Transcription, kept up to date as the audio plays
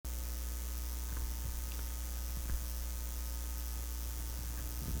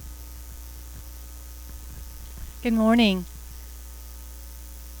Good morning.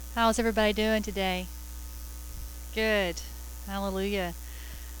 How's everybody doing today? Good. Hallelujah.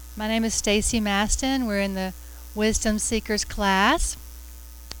 My name is Stacy Maston. We're in the Wisdom Seekers class,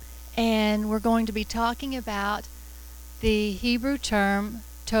 and we're going to be talking about the Hebrew term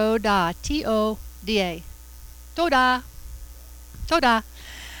Todah, T-O-D-A. Todah. Todah.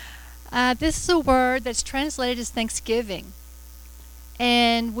 This is a word that's translated as thanksgiving,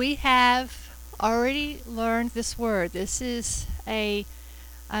 and we have already learned this word. This is a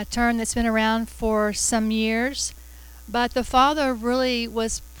term that's been around for some years, but the Father really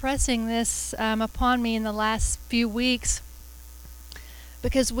was pressing this upon me in the last few weeks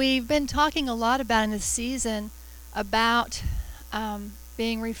because we've been talking a lot about in this season about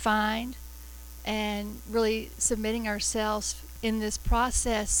being refined and really submitting ourselves in this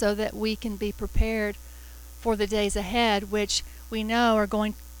process so that we can be prepared for the days ahead, which we know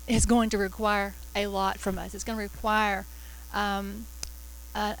is going to require a lot from us. It's going to require an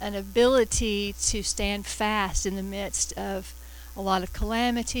ability to stand fast in the midst of a lot of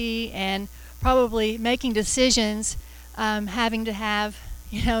calamity and probably making decisions, having to have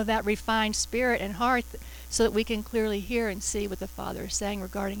that refined spirit and heart so that we can clearly hear and see what the Father is saying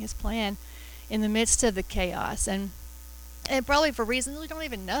regarding His plan in the midst of the chaos, and probably for reasons we don't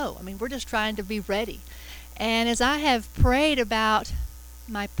even know. I mean, we're just trying to be ready. And as I have prayed about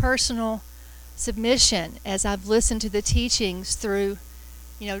my personal submission, as I've listened to the teachings through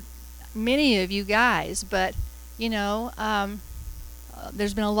many of you guys, but there's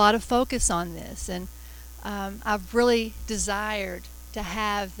been a lot of focus on this, and I've really desired to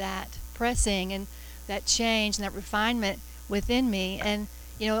have that pressing and that change and that refinement within me. And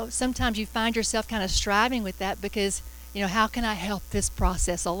sometimes you find yourself kind of striving with that because how can I help this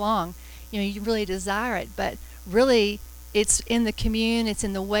process along? You really desire it, but really it's in the commune, it's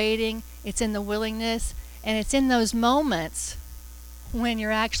in the waiting, it's in the willingness, and it's in those moments when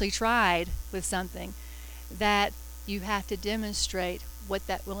you're actually tried with something that you have to demonstrate what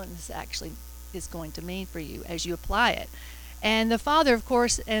that willingness actually is going to mean for you as you apply it. And the Father, of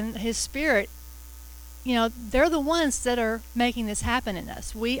course, and His Spirit, they're the ones that are making this happen in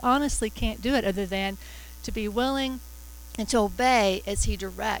us. We honestly can't do it other than to be willing and to obey as He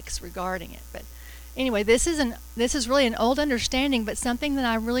directs regarding it. But anyway, this is really an old understanding, but something that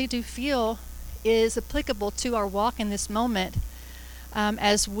I really do feel is applicable to our walk in this moment,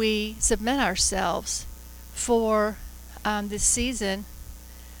 as we submit ourselves for this season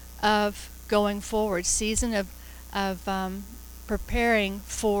of going forward, season of preparing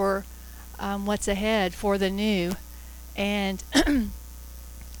for what's ahead, for the new, and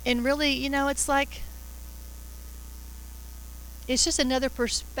and really, it's like it's just another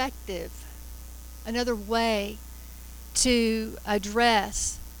perspective, another way to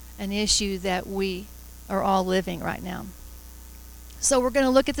address an issue that we are all living right now. So we're going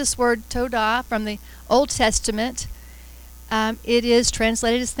to look at this word Todah from the Old Testament. It is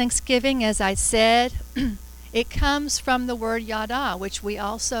translated as thanksgiving, as I said. It comes from the word Yada, which we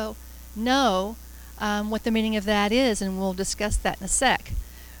also know what the meaning of that is, and we'll discuss that in a sec.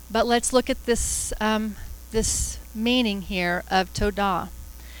 But let's look at this meaning here of Todah.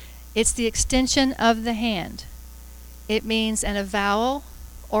 It's the extension of the hand. It means an avowal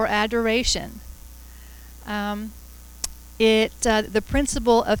or adoration. The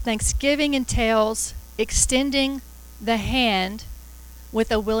principle of thanksgiving entails extending the hand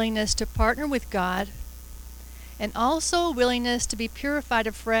with a willingness to partner with God, and also a willingness to be purified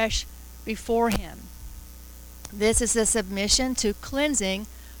afresh before Him. This is a submission to cleansing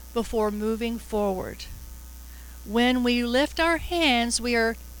before moving forward. When we lift our hands, we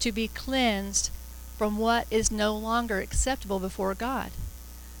are to be cleansed from what is no longer acceptable before God,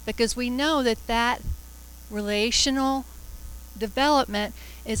 because we know that relational development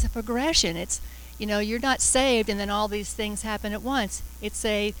is a progression. It's you're not saved and then all these things happen at once. It's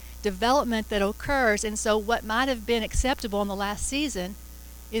a development that occurs, and so what might have been acceptable in the last season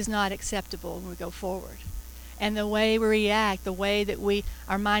is not acceptable when we go forward. And the way we react, the way that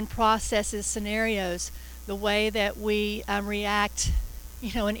our mind processes scenarios, the way that we react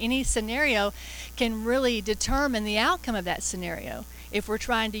in any scenario can really determine the outcome of that scenario. If we're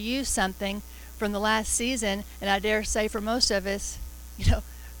trying to use something from the last season, and I dare say for most of us,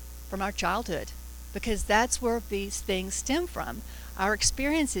 from our childhood, because that's where these things stem from. Our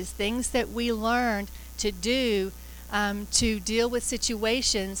experiences, things that we learned to do to deal with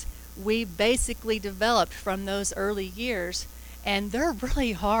situations, we basically developed from those early years, and they're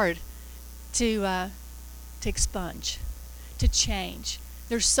really hard to expunge, to change.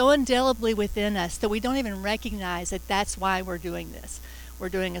 They're so indelibly within us that we don't even recognize that that's why we're doing this. We're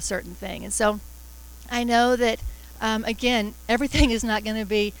doing a certain thing. And so I know that, again, everything is not going to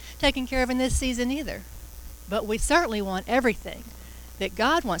be taken care of in this season either. But we certainly want everything that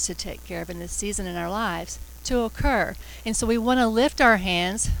God wants to take care of in this season in our lives to occur. And so we want to lift our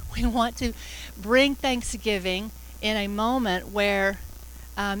hands. We want to bring thanksgiving in a moment where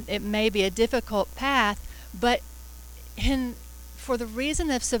it may be a difficult path, but for the reason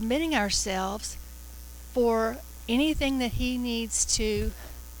of submitting ourselves for anything that He needs to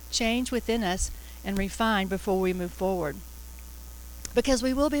change within us and refine before we move forward. Because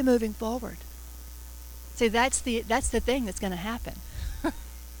we will be moving forward. See, that's the thing that's going to happen.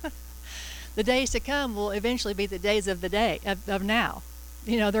 The days to come will eventually be the days of the day of now.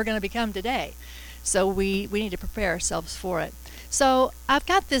 They're going to become today. So we need to prepare ourselves for it. So I've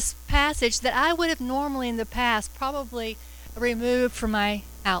got this passage that I would have normally in the past probably removed from my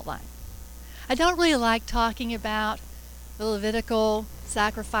outline. I don't really like talking about the Levitical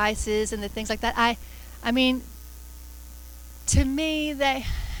sacrifices and the things like that. I mean, to me, I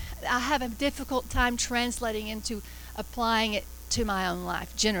have a difficult time translating into applying it to my own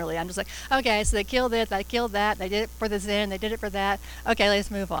life. Generally, I'm just like, okay, so they killed it, they killed that, they did it for this end, they did it for that. Okay, let's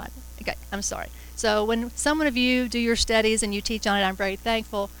move on. Okay, I'm sorry. So when some of you do your studies and you teach on it, I'm very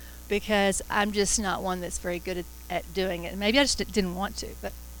thankful, because I'm just not one that's very good at doing it. Maybe I just didn't want to.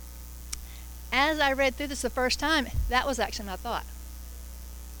 But as I read through this the first time, that was actually my thought.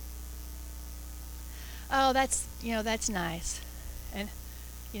 Oh, that's nice. And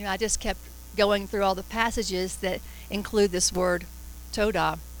I just kept going through all the passages that include this word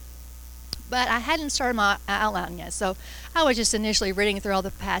todah. But I hadn't started my outline yet, so I was just initially reading through all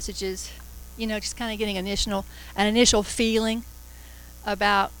the passages, just kind of getting an initial feeling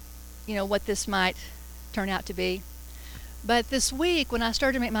about, what this might turn out to be. But this week, when I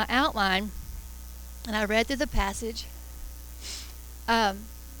started to make my outline, and I read through the passage,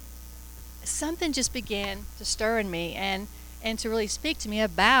 something just began to stir in me and to really speak to me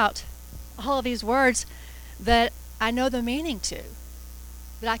about all of these words that I know the meaning to,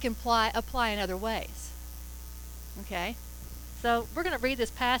 that I can apply in other ways. Okay? So we're going to read this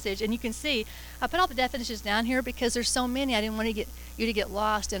passage, and you can see I put all the definitions down here because there's so many. I didn't want you to get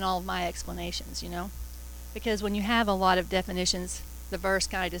lost in all of my explanations, because when you have a lot of definitions, the verse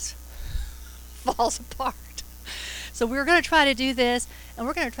kind of just falls apart. So we're going to try to do this, and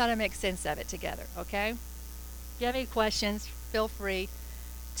we're going to try to make sense of it together, okay? If you have any questions, feel free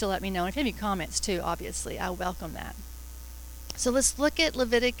to let me know. And if you have any comments too, obviously, I welcome that. So let's look at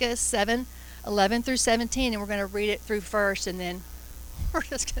Leviticus 7:11 through 17, and we're going to read it through first, and then we're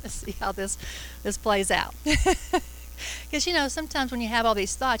just going to see how this plays out. Because, sometimes when you have all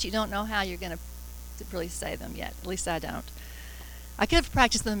these thoughts, you don't know how you're going to really say them yet. At least I don't. I could have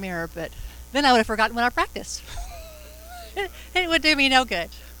practiced in the mirror, but then I would have forgotten what I practiced. It would do me no good.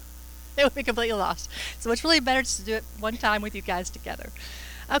 It would be completely lost. So it's really better to do it one time with you guys together.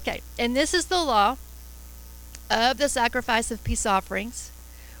 Okay, and this is the law of the sacrifice of peace offerings,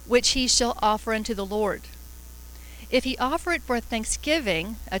 which he shall offer unto the Lord. If he offer it for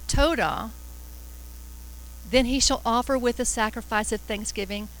thanksgiving, a todah, then he shall offer with the sacrifice of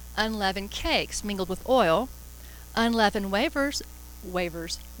thanksgiving unleavened cakes mingled with oil, unleavened wafers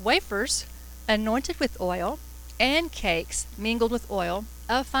anointed with oil, and cakes mingled with oil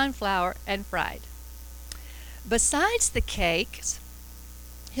of fine flour and fried. Besides the cakes,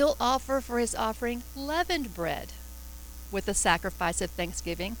 he'll offer for his offering leavened bread with the sacrifice of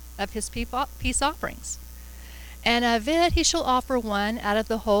thanksgiving of his peace offerings. And of it he shall offer one out of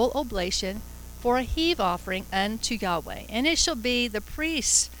the whole oblation for a heave offering unto Yahweh. And it shall be the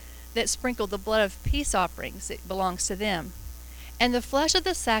priests that sprinkle the blood of peace offerings. It belongs to them. And the flesh of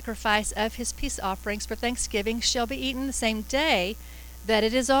the sacrifice of his peace offerings for thanksgiving shall be eaten the same day that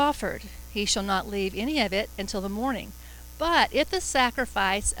it is offered. He shall not leave any of it until the morning. But if the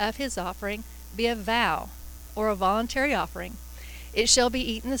sacrifice of his offering be a vow or a voluntary offering, it shall be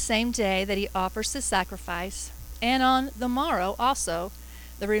eaten the same day that he offers the sacrifice, and on the morrow also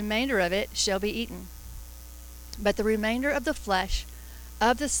the remainder of it shall be eaten. But the remainder of the flesh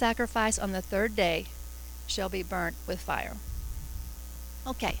of the sacrifice on the third day shall be burnt with fire.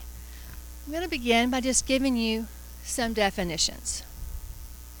 Okay, I'm going to begin by just giving you some definitions.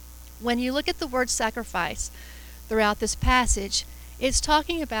 When you look at the word sacrifice throughout this passage, it's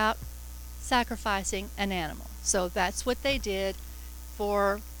talking about sacrificing an animal. So that's what they did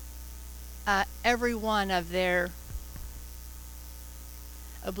for every one of their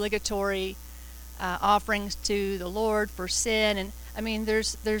obligatory offerings to the Lord for sin. And I mean,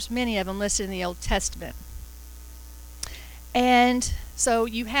 there's many of them listed in the Old Testament. And so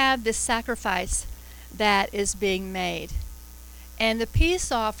you have this sacrifice that is being made. And the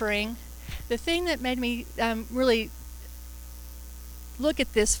peace offering, the thing that made me really look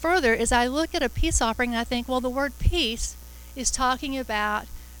at this further is I look at a peace offering and I think, well, the word peace is talking about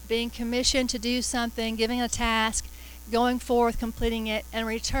being commissioned to do something, giving a task, going forth, completing it, and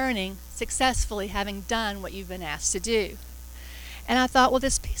returning successfully, having done what you've been asked to do. And I thought, well,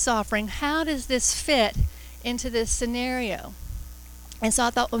 this peace offering, how does this fit into this scenario? And so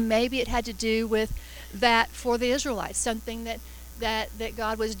I thought, well, maybe it had to do with that for the Israelites, something that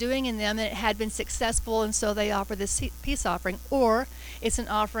God was doing in them, and it had been successful, and so they offer this peace offering. Or it's an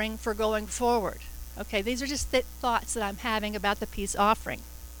offering for going forward. Okay, these are just thoughts that I'm having about the peace offering.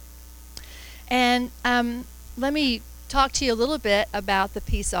 And let me talk to you a little bit about the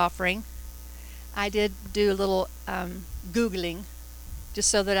peace offering. I did do a little Googling just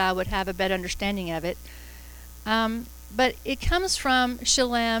so that I would have a better understanding of it. But it comes from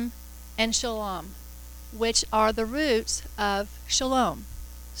shalem and shalom, which are the roots of shalom.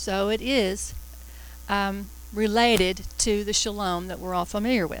 So it is related to the shalom that we're all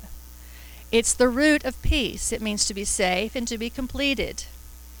familiar with. It's the root of peace. It means to be safe and to be completed.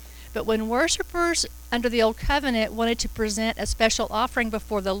 But when worshipers under the Old Covenant wanted to present a special offering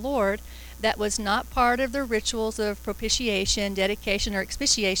before the Lord that was not part of the rituals of propitiation, dedication, or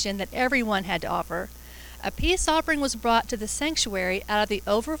expiation that everyone had to offer, a peace offering was brought to the sanctuary out of the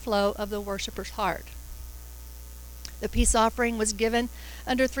overflow of the worshiper's heart. The peace offering was given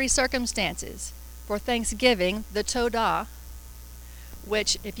under 3 circumstances. For thanksgiving, the Todah,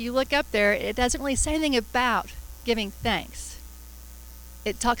 which if you look up there, it doesn't really say anything about giving thanks.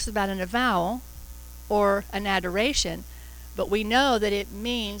 It talks about an avowal or an adoration, but we know that it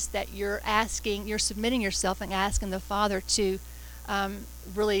means that you're submitting yourself and asking the Father to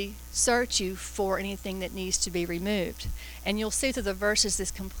really search you for anything that needs to be removed. And you'll see through the verses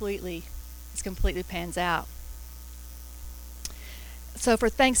this completely pans out. So for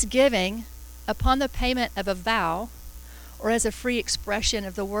thanksgiving, upon the payment of a vow, or as a free expression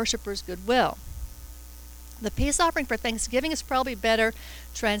of the worshiper's goodwill. The peace offering for thanksgiving is probably better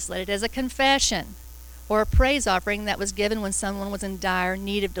translated as a confession or a praise offering that was given when someone was in dire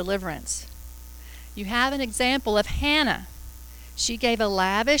need of deliverance. You have an example of Hannah. She gave a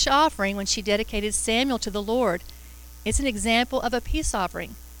lavish offering when she dedicated Samuel to the Lord. It's an example of a peace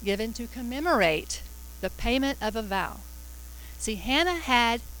offering given to commemorate the payment of a vow. See, Hannah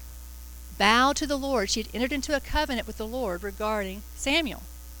had vowed to the Lord. She had entered into a covenant with the Lord regarding Samuel.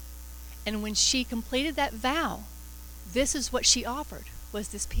 And when she completed that vow, this is what she offered, was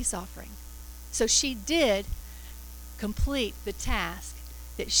this peace offering. So she did complete the task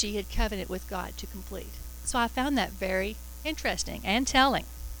that she had covenanted with God to complete. So I found that very interesting and telling.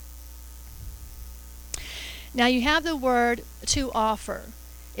 Now you have the word to offer.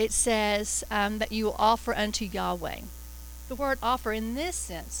 It says that you will offer unto Yahweh. The word offer in this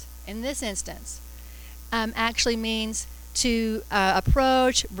instance, actually means to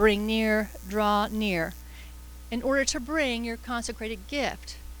approach, bring near, draw near, in order to bring your consecrated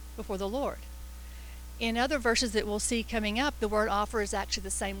gift before the Lord. In other verses that we'll see coming up, the word offer is actually the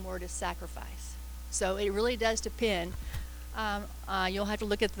same word as sacrifice. So it really does depend. You'll have to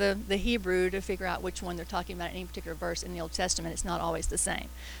look at the Hebrew to figure out which one they're talking about in any particular verse in the Old Testament. It's not always the same.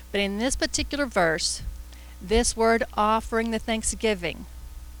 But in this particular verse, this word offering the thanksgiving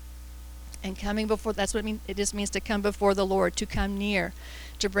and coming before, that's what it means. It just means to come before the Lord, to come near,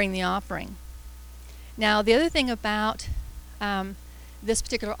 to bring the offering. Now, the other thing about this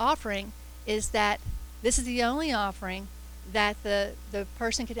particular offering is that this is the only offering that the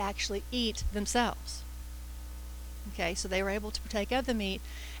person could actually eat themselves. Okay, so they were able to partake of the meat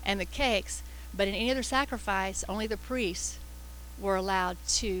and the cakes, but in any other sacrifice, only the priests were allowed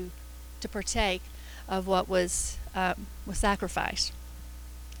to partake of what was sacrificed.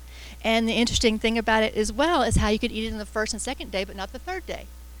 And the interesting thing about it as well is how you could eat it on the first and second day, but not the third day.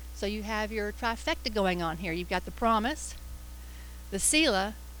 So you have your trifecta going on here. You've got the promise, the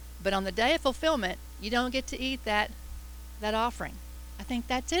Selah, but on the day of fulfillment, you don't get to eat that offering. I think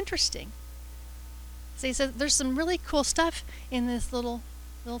that's interesting. See, so there's some really cool stuff in this little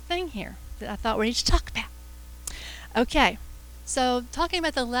thing here that I thought we need to talk about. Okay, so talking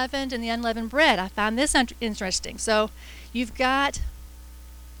about the leavened and the unleavened bread, I found this interesting. So you've got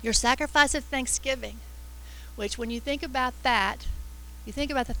your sacrifice of thanksgiving, which when you think about that, you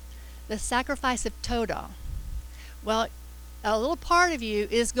think about the sacrifice of Todah. Well, a little part of you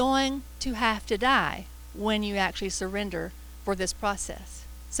is going to have to die when you actually surrender for this process.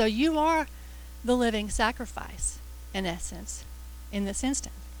 So you are the living sacrifice, in essence, in this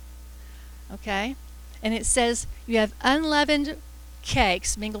instant. Okay? And it says you have unleavened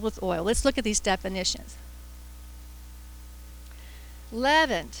cakes mingled with oil. Let's look at these definitions.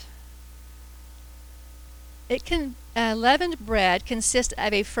 Leavened. Leavened bread consists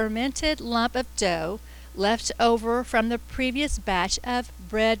of a fermented lump of dough left over from the previous batch of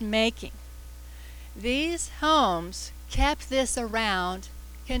bread making. These homes kept this around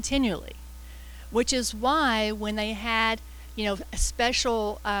continually, which is why when they had,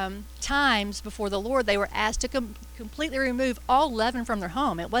 special times before the Lord, they were asked to completely remove all leaven from their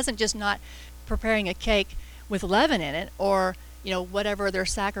home. It wasn't just not preparing a cake with leaven in it, or whatever their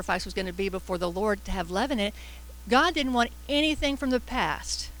sacrifice was going to be before the Lord to have leaven in it. God didn't want anything from the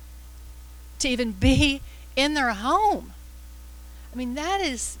past to even be in their home. I mean, that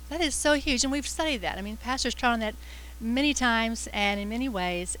is so huge, and we've studied that. I mean, pastors taught on that many times and in many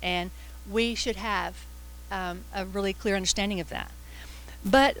ways, and we should have a really clear understanding of that.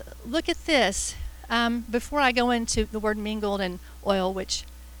 But look at this. Before I go into the word mingled and oil, which,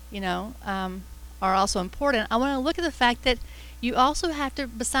 are also important, I want to look at the fact that you also have to,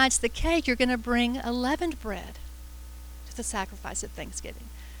 besides the cake, you're going to bring a leavened bread to the sacrifice of thanksgiving.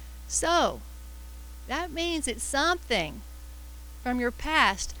 So, that means that something from your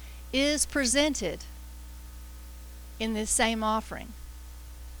past is presented in this same offering.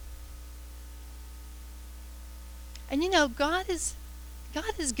 And God is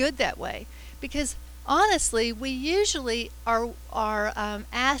good that way, because honestly, we usually are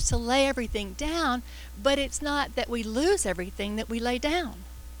asked to lay everything down, but it's not that we lose everything that we lay down.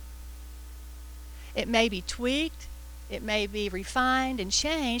 It may be tweaked, it may be refined and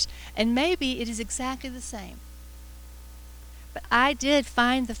changed, and maybe it is exactly the same. But I did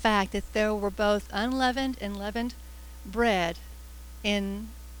find the fact that there were both unleavened and leavened bread in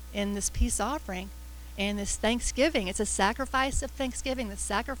this peace offering and this Thanksgiving. It's a sacrifice of Thanksgiving, the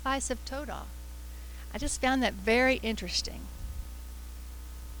sacrifice of Todah. I just found that very interesting.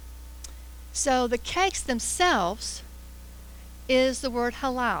 So the cakes themselves is the word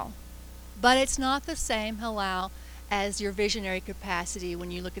halal, but it's not the same halal as your visionary capacity when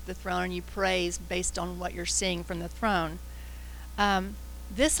you look at the throne and you praise based on what you're seeing from the throne.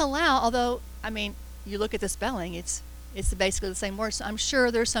 This halal, although, you look at the spelling, it's basically the same word, so I'm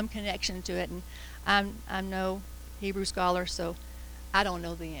sure there's some connection to it, and I'm no Hebrew scholar, so I don't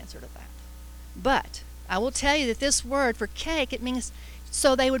know the answer to that. But I will tell you that this word for cake, it means,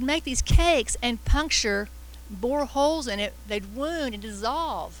 so they would make these cakes and bore holes in it, they'd wound and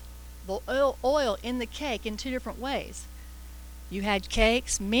dissolve the oil in the cake in two different ways. You had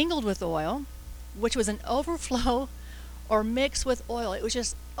cakes mingled with oil, which was an overflow, or mixed with oil. It was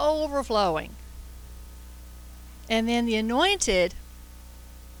just overflowing. And then the anointed,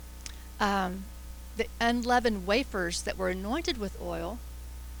 the unleavened wafers that were anointed with oil,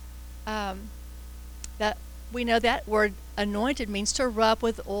 that we know that word anointed means to rub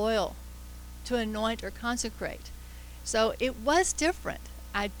with oil, to anoint or consecrate. So it was different.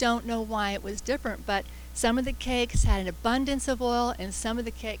 I don't know why it was different, but some of the cakes had an abundance of oil, and some of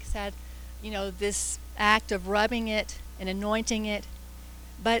the cakes had, this act of rubbing it and anointing it.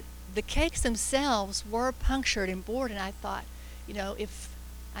 But the cakes themselves were punctured and bored, and I thought,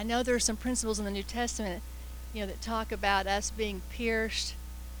 I know there's some principles in the New Testament, that talk about us being pierced,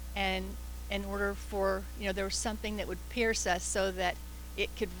 and in order for, there was something that would pierce us so that it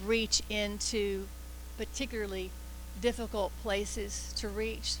could reach into particularly difficult places to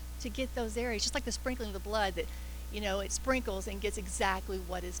reach, to get those areas, just like the sprinkling of the blood that, it sprinkles and gets exactly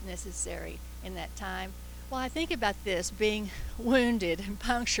what is necessary in that time. Well, I think about this being wounded and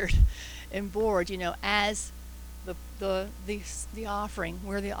punctured and bored, as the offering.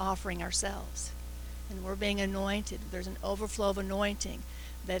 We're the offering ourselves, and we're being anointed. There's an overflow of anointing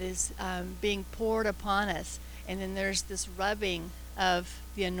that is being poured upon us, and then there's this rubbing of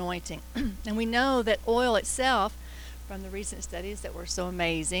the anointing. And we know that oil itself, from the recent studies that were so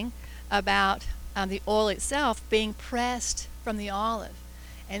amazing about the oil itself being pressed from the olive,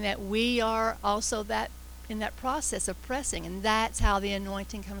 and that we are also that in that process of pressing, and that's how the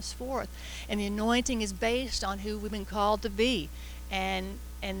anointing comes forth. And the anointing is based on who we've been called to be, and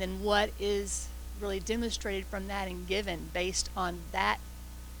then what is really demonstrated from that and given based on that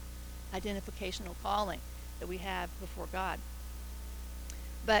identificational calling that we have before God.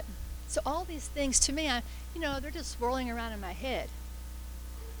 But so all these things to me, they're just swirling around in my head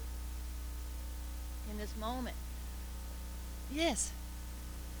in this moment. Yes.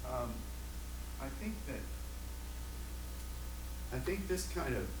 I think this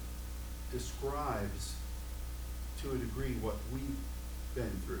kind of describes to a degree what we've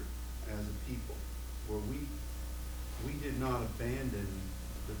been through as a people, where we did not abandon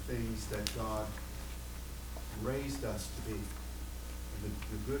the things that God raised us to be,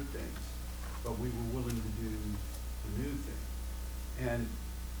 the good things, but we were willing to do the new thing. And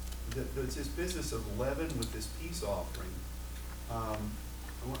there's this business of leaven with this peace offering. I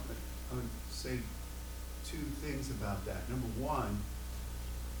want to say two things about that. Number one,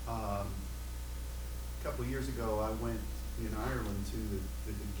 a couple of years ago, I went in Ireland to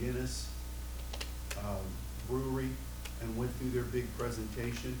the Guinness brewery and went through their big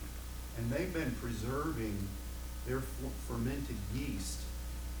presentation, and they've been preserving their fermented yeast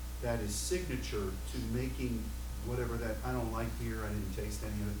that is signature to making whatever that, I don't like beer, I didn't taste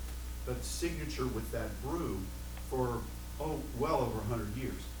any of it, but signature with that brew for, well over 100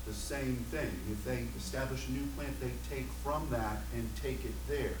 years. The same thing. If they establish a new plant, they take from that and take it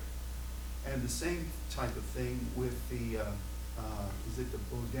there. And the same type of thing with the, is it the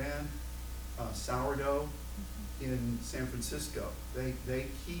Boudin sourdough in San Francisco? They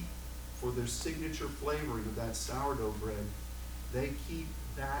keep, for their signature flavoring of that sourdough bread, they keep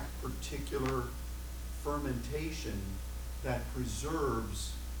that particular fermentation that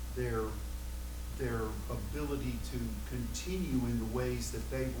preserves their ability to continue in the ways that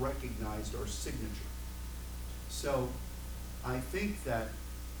they've recognized are signature. So I think that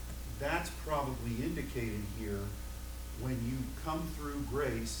that's probably indicated here when you come through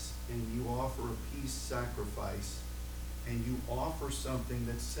grace and you offer a peace sacrifice and you offer something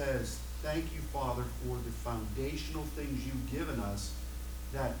that says, thank you, Father, for the foundational things you've given us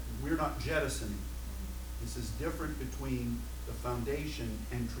that we're not jettisoning. This is different between the foundation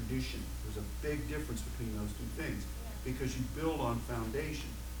and tradition. There's a big difference between those two things because you build on foundation.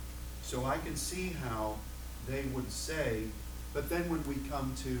 So I can see how they would say, but then when we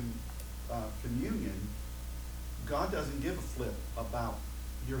come to communion, God doesn't give a flip about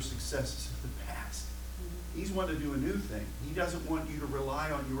your successes in the past. He's wanting to do a new thing. He doesn't want you to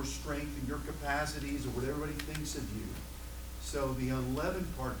rely on your strength and your capacities or what everybody thinks of you. So the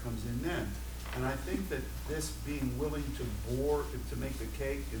unleavened part comes in then. And I think that this being willing to make the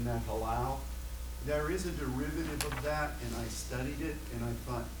cake in that halal, there is a derivative of that, and I studied it, and I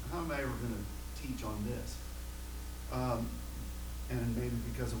thought, how am I ever going to teach on this? And maybe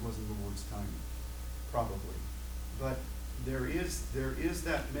because it wasn't the Lord's timing, probably. But there is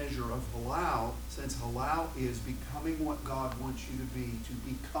that measure of halal, since halal is becoming what God wants you to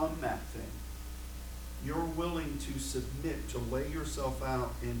become that thing. You're willing to submit, to lay yourself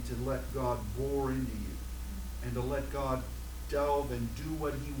out, and to let God bore into you, and to let God delve and do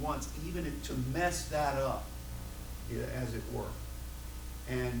what He wants, even to mess that up, as it were.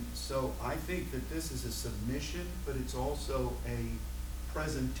 And so I think that this is a submission, but it's also a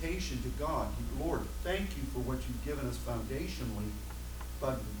presentation to God. Lord, thank you for what you've given us foundationally,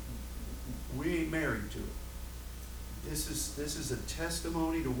 but we ain't married to it. This is a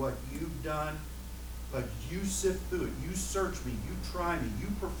testimony to what you've done. But you sift through it, you search me, you try me, you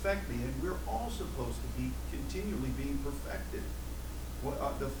perfect me, and we're all supposed to be continually being perfected.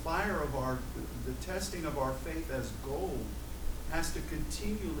 The fire of the testing of our faith as gold has to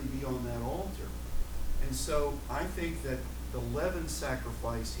continually be on that altar. And so I think that the leaven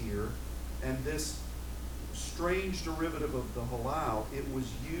sacrifice here and this strange derivative of the halal, it was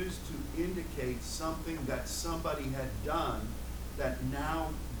used to indicate something that somebody had done that now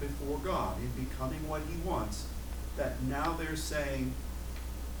before God, in becoming what He wants, that now they're saying,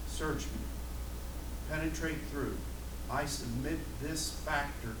 search me, penetrate through. I submit this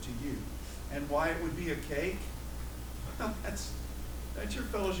factor to you. And why it would be a cake? Well, that's your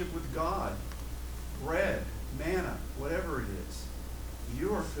fellowship with God. Bread, manna, whatever it is.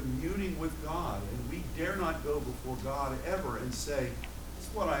 You are communing with God, and we dare not go before God ever and say, this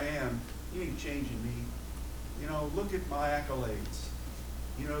is what I am, you ain't changing me. Look at my accolades.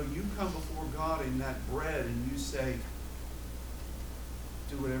 You come before God in that bread and you say,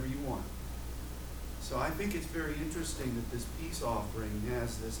 do whatever you want. So I think it's very interesting that this peace offering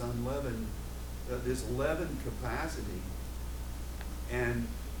has this unleavened, this leavened capacity, and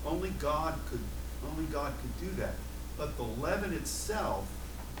only God could do that. But the leaven itself,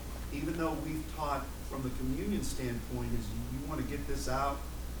 even though we've taught from the communion standpoint, is you want to get this out,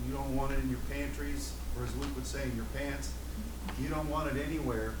 you don't want it in your pantries, or as Luke would say, in your pants. You don't want it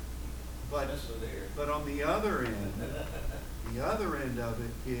anywhere. But on the other end, of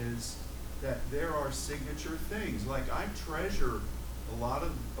it is that there are signature things. Like I treasure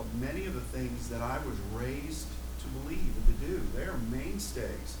many of the things that I was raised to believe and to do. They are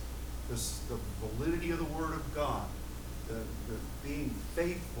mainstays. The validity of the Word of God, the being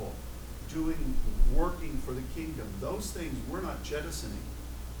faithful, working for the kingdom. Those things we're not jettisoning.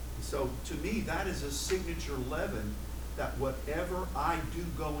 So to me, that is a signature leaven that whatever I do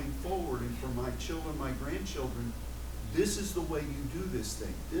going forward, and for my children, my grandchildren, this is the way you do this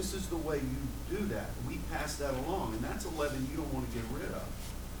thing. This is the way you do that. We pass that along, and that's a leaven you don't want to get rid of.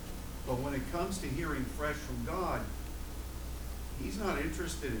 But when it comes to hearing fresh from God, he's not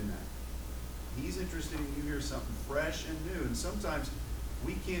interested in that. He's interested in you hear something fresh and new. And sometimes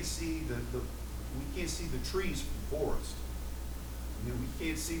we can't see the trees from the forest. You know, we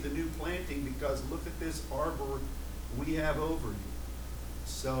can't see the new planting because look at this arbor we have over you.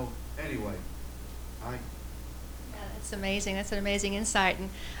 So anyway, Yeah, that's amazing. That's an amazing insight. And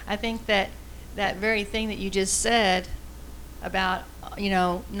I think that that very thing that you just said about,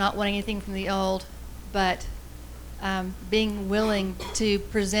 not wanting anything from the old, but being willing to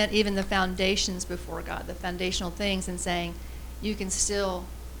present even the foundations before God, the foundational things, and saying, you can still,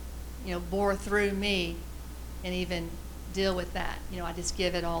 bore through me and even deal with that. I just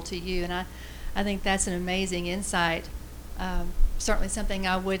give it all to you. And I think that's an amazing insight. Certainly something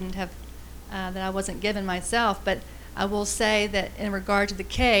I wouldn't have, that I wasn't given myself. But I will say that in regard to the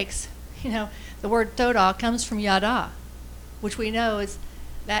cakes, the word todah comes from yada, which we know is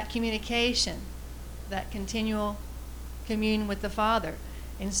that communication, that continual commune with the Father.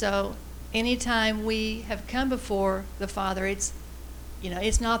 And so anytime we have come before the Father, it's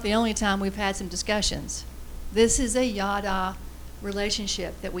not the only time we've had some discussions. This is a yada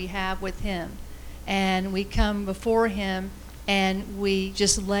relationship that we have with him. And we come before him and we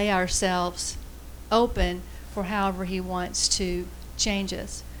just lay ourselves open for however he wants to change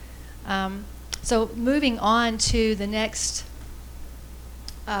us. So moving on to the next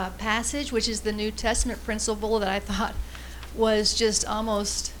passage, which is the New Testament principle that I thought was just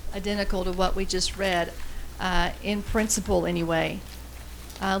almost identical to what we just read, in principle anyway.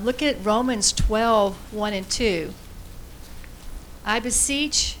 Look at Romans 12:1 and 2. I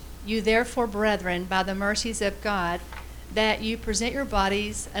beseech you therefore, brethren, by the mercies of God, that you present your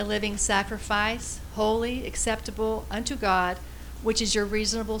bodies a living sacrifice, holy, acceptable unto God, which is your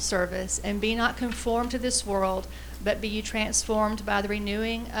reasonable service, and be not conformed to this world, but be ye transformed by the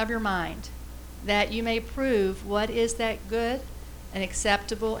renewing of your mind, that you may prove what is that good and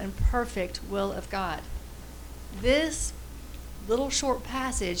acceptable and perfect will of God. This little short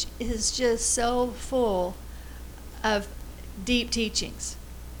passage is just so full of deep teachings.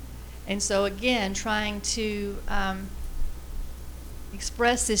 And so again, trying to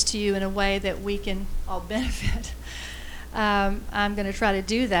express this to you in a way that we can all benefit. I'm going to try to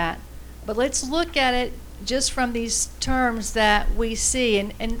do that. But let's look at it just from these terms that we see.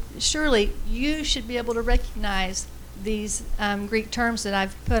 And surely you should be able to recognize these Greek terms that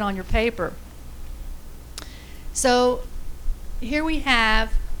I've put on your paper. So here we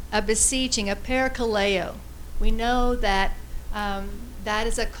have a beseeching, a parakaleo. We know that that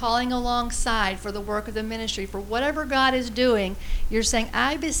is a calling alongside for the work of the ministry. For whatever God is doing, you're saying,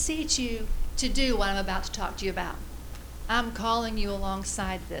 I beseech you to do what I'm about to talk to you about. I'm calling you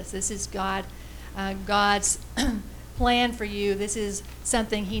alongside this. This is God's plan for you. This is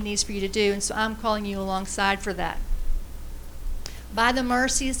something he needs for you to do. And so I'm calling you alongside for that. By the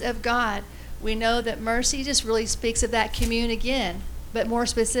mercies of God, we know that mercy just really speaks of that commune again, but more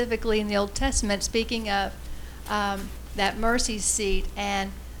specifically in the Old Testament, speaking of that mercy seat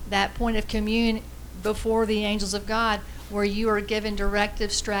and that point of commune before the angels of God, where you are given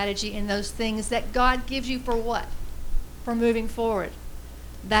directive, strategy, in those things that God gives you for what? For moving forward.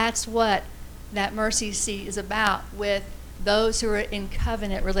 That's what that mercy seat is about with those who are in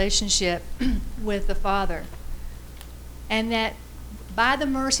covenant relationship with the Father. And that by the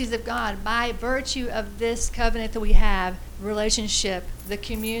mercies of God, by virtue of this covenant that we have, relationship, the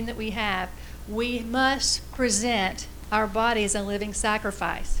commune that we have, we must present our body as a living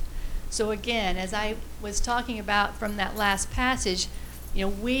sacrifice. So again, as I was talking about from that last passage,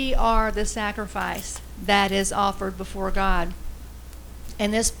 we are the sacrifice that is offered before God.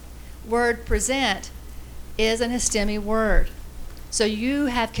 And this word present is an estimi word. So you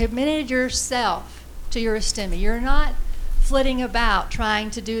have committed yourself to your estimi. You're not flitting about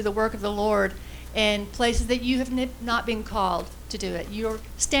trying to do the work of the Lord in places that you have not been called to do it. You're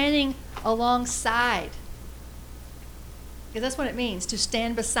standing alongside. Because that's what it means, to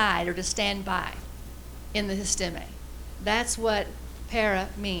stand beside or to stand by in the histeme. That's what para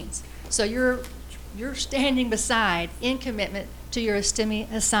means. So you're standing beside in commitment to your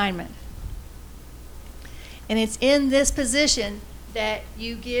histeme assignment. And it's in this position that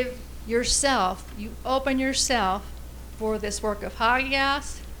you give yourself, you open yourself for this work of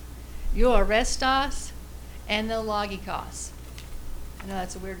hagios, euarestos, and the logikos. I know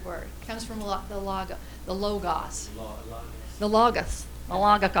that's a weird word. It comes from the logos. The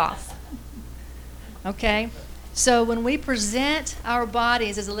logikos. Okay? So when we present our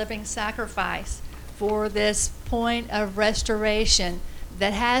bodies as a living sacrifice for this point of restoration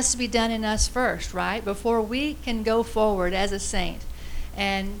that has to be done in us first, right? Before we can go forward as a saint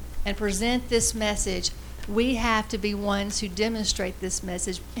and and present this message, we have to be ones who demonstrate this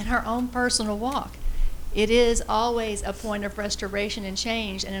message in our own personal walk. It is always a point of restoration and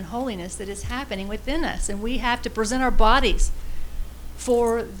change and in holiness that is happening within us, and we have to present our bodies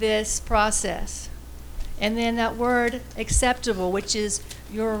for this process. And then that word acceptable, which is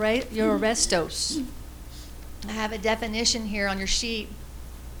euarestos. I have a definition here on your sheet.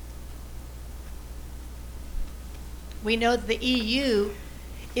 We know that the EU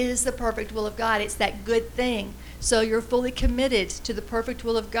is the perfect will of God. It's that good thing. So you're fully committed to the perfect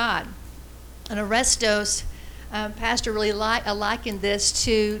will of God. And arrestos, Pastor really likened this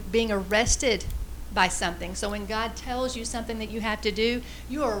to being arrested by something. So when God tells you something that you have to do,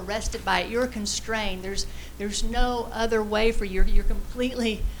 you are arrested by it. You're constrained. There's no other way for you. You're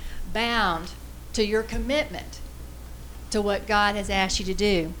completely bound to your commitment to what God has asked you to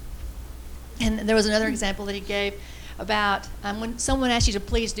do. And there was another example that he gave about when someone asks you to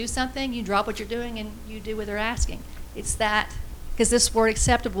please do something, you drop what you're doing and you do what they're asking. It's that, because this word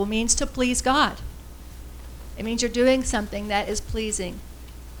acceptable means to please God. It means you're doing something that is pleasing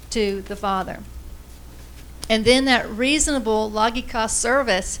to the Father. And then that reasonable logikos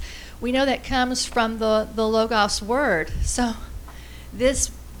service, we know that comes from the logos word. So this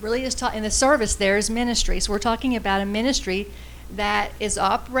really is taught in the service there is ministry. So we're talking about a ministry that is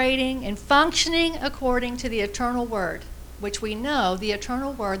operating and functioning according to the eternal word, which we know the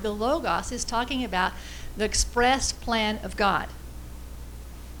eternal word, the logos, is talking about the express plan of God.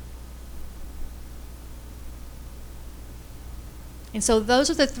 And so those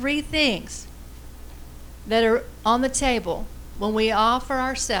are the three things that are on the table when we offer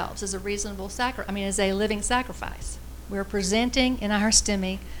ourselves as a reasonable as a living sacrifice. We're presenting in our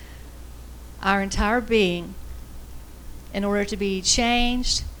stemi our entire being in order to be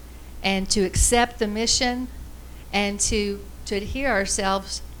changed and to accept the mission and to adhere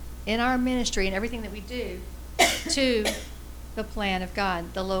ourselves in our ministry and everything that we do to the plan of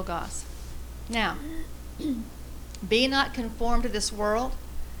God, the Logos. Now, be not conformed to this world,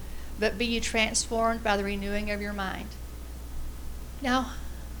 but be ye transformed by the renewing of your mind. Now,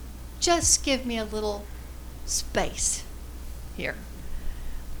 just give me a little space here.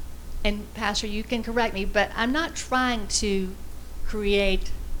 And Pastor, you can correct me, but I'm not trying to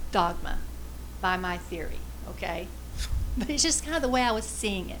create dogma by my theory, okay? But it's just kind of the way I was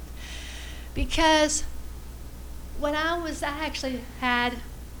seeing it. Because when I'm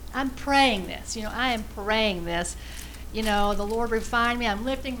praying this, I am praying this. The Lord refined me, I'm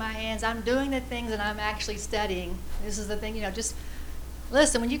lifting my hands, I'm doing the things that I'm actually studying. This is the thing, just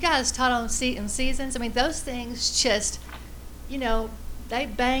listen, when you guys taught on seasons, those things just, they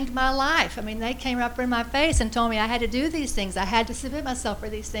banged my life. They came up in my face and told me I had to do these things. I had to submit myself for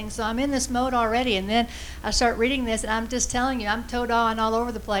these things. So I'm in this mode already. And then I start reading this, and I'm just telling you, I'm toe-dawing all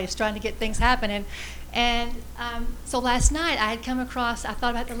over the place trying to get things happening. And so last night I had come across, I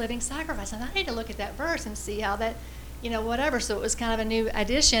thought about the living sacrifice. And I need to look at that verse and see how that, whatever. So it was kind of a new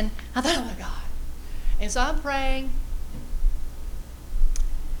addition. I thought, oh, my God. And so I'm praying.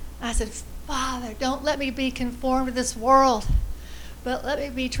 I said, Father, don't let me be conformed to this world, but let me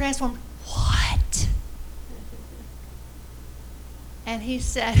be transformed. What? And he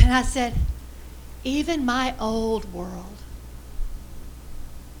said, and I said, even my old world.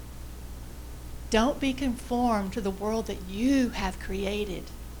 Don't be conformed to the world that you have created.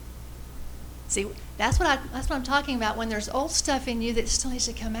 See, that's what I'm talking about. When there's old stuff in you that still needs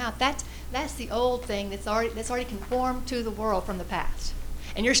to come out, that's the old thing that's already conformed to the world from the past.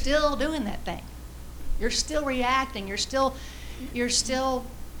 And you're still doing that thing. You're still reacting. You're still, the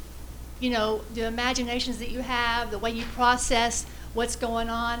imaginations that you have, the way you process what's going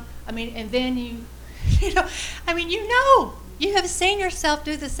on. And then you have seen yourself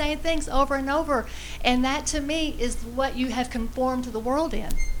do the same things over and over. And that, to me, is what you have conformed to the world in.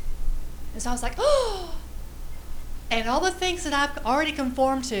 And so I was like, oh. And all the things that I've already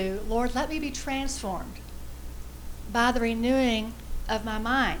conformed to, Lord, let me be transformed by the renewing of my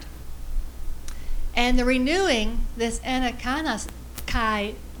mind. And the renewing, this anakainosis,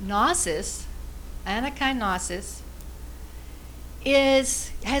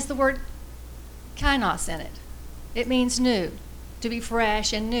 has the word kainos in it. It means new, to be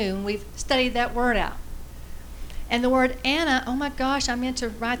fresh and new. And we've studied that word out. And the word ana, oh my gosh, I meant to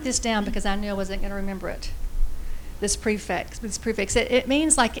write this down because I knew I wasn't going to remember it. This prefix. It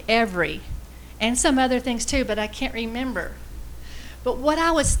means like every, and some other things too, but I can't remember. But what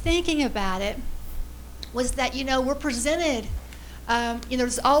I was thinking about it was that, we're presented,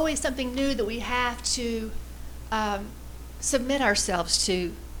 there's always something new that we have to submit ourselves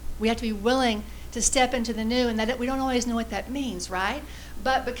to. We have to be willing to step into the new, and that we don't always know what that means, right?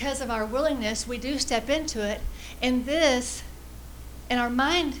 But because of our willingness, we do step into it. And our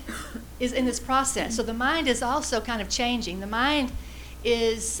mind is in this process. So the mind is also kind of changing. The mind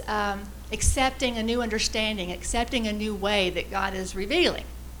is accepting a new understanding, accepting a new way that God is revealing.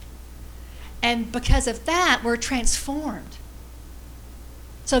 And because of that, we're transformed.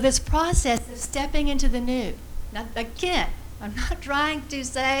 So this process of stepping into the new. Now, again, I'm not trying to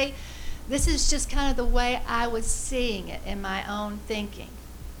say this is just kind of the way I was seeing it in my own thinking.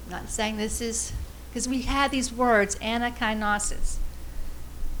 I'm not saying this is, because we have these words, anakinosis.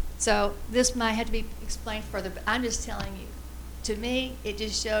 So this might have to be explained further, but I'm just telling you. To me, it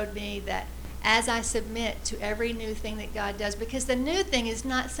just showed me that as I submit to every new thing that God does, because the new thing is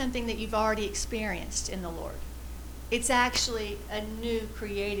not something that you've already experienced in the Lord. It's actually a new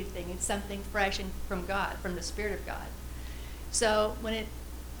created thing. It's something fresh and from God, from the Spirit of God. So when it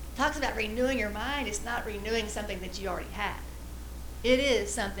talks about renewing your mind, it's not renewing something that you already had. It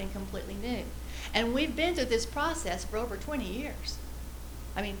is something completely new. And we've been through this process for over 20 years.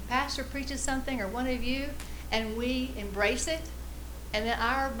 I mean, pastor preaches something or one of you, and we embrace it, and then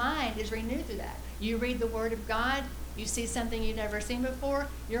our mind is renewed through that. You read the Word of God, you see something you've never seen before,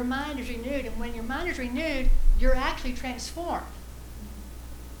 your mind is renewed, and when your mind is renewed, you're actually transformed.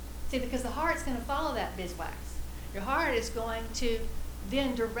 See, because the heart's going to follow that beeswax. Your heart is going to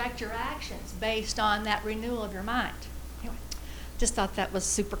then direct your actions based on that renewal of your mind. Anyway, just thought that was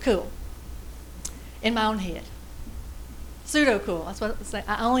super cool in my own head. Pseudo cool. That's what it was saying.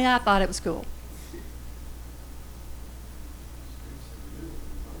 Only I thought it was cool.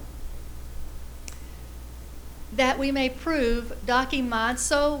 That we may prove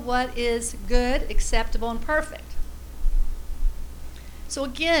dokimazo what is good, acceptable, and perfect. So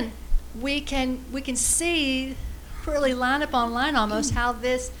again, we can see really line upon line almost how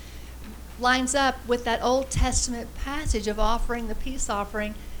this lines up with that Old Testament passage of offering the peace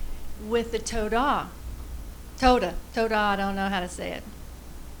offering with the Todah. Todah, I don't know how to say it.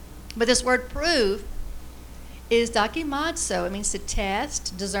 But this word prove is dokimazo. It means to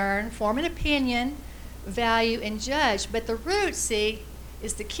test, discern, form an opinion, value, and judge. But the root, see,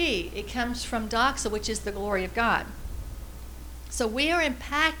 is the key. It comes from doxa, which is the glory of God. So we are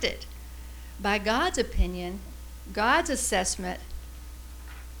impacted by God's opinion, God's assessment,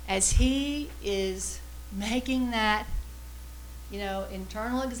 as He is making that,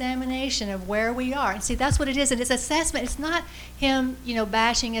 internal examination of where we are. And see, that's what it is. And it's assessment. It's not Him,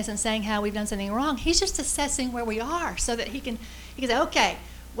 bashing us and saying how we've done something wrong. He's just assessing where we are so that He can say, okay,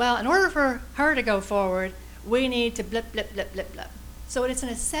 well, in order for her to go forward, we need to blip, blip, blip, blip, blip. So it's an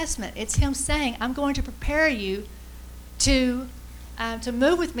assessment. It's Him saying, I'm going to prepare you to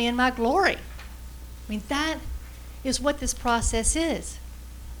move with me in my glory. I mean, that is what this process is.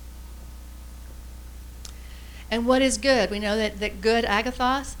 And what is good? We know that good,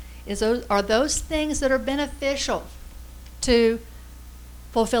 agathos, are those things that are beneficial to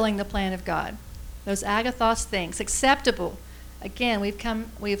fulfilling the plan of God. Those agathos things, acceptable. Again, we've come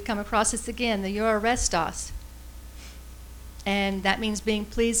across this again, the euarestos. And that means being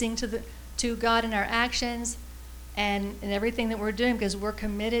pleasing to God in our actions and in everything that we're doing, because we're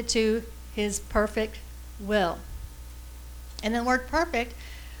committed to His perfect will. And the word perfect,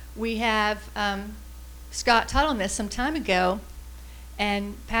 we have Scott taught on this some time ago,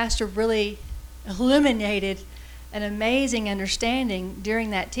 and Pastor really illuminated an amazing understanding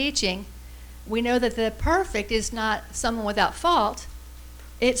during that teaching. We know that the perfect is not someone without fault.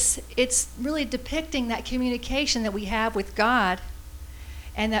 It's really depicting that communication that we have with God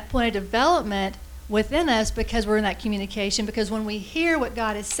and that point of development within us, because we're in that communication. Because when we hear what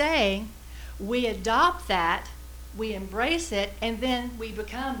God is saying, we adopt that, we embrace it, and then we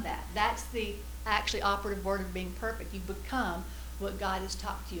become that. That's the actually operative word of being perfect. You become what God has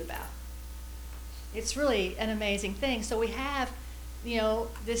talked to you about. It's really an amazing thing. So we have,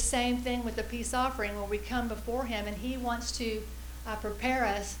 this same thing with the peace offering, where we come before Him and He wants to prepare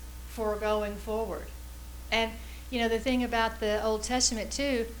us for going forward. And, the thing about the Old Testament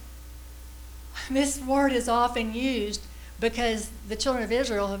too, this word is often used because the children of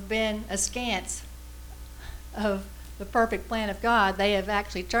Israel have been askance of the perfect plan of God. They have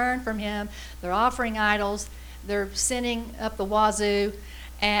actually turned from Him. They're offering idols. They're sinning up the wazoo.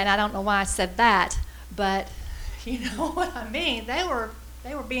 And I don't know why I said that, but you know what I mean. They were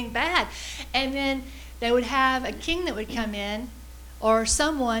being bad. And then they would have a king that would come in, or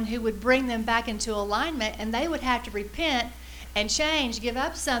someone who would bring them back into alignment, and they would have to repent and change, give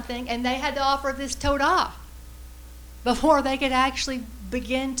up something, and they had to offer this Todah before they could actually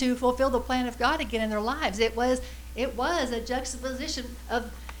begin to fulfill the plan of God again in their lives. It was a juxtaposition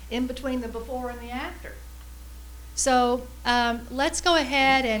of in between the before and the after. So let's go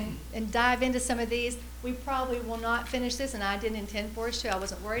ahead and dive into some of these. We probably will not finish this, and I didn't intend for us to. I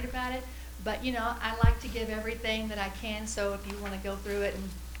wasn't worried about it. But, you know, I like to give everything that I can, so if you want to go through it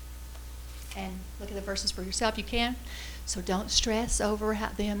and look at the verses for yourself, you can. So don't stress over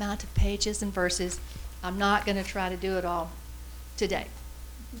the amount of pages and verses. I'm not going to try to do it all today.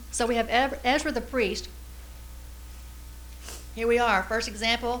 So we have Ezra the priest. Here we are. First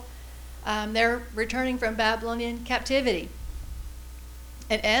example, they're returning from Babylonian captivity.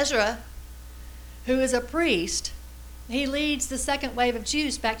 And Ezra, who is a priest, he leads the second wave of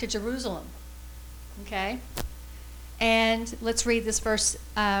Jews back to Jerusalem. Okay? And let's read this verse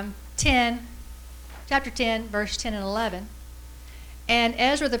 10, chapter 10, verse 10 and 11. And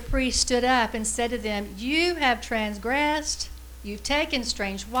Ezra the priest stood up and said to them, "You have transgressed, you've taken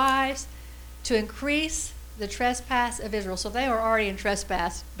strange wives to increase the trespass of Israel." So they were already in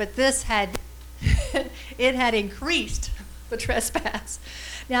trespass, but this had, it had increased the trespass.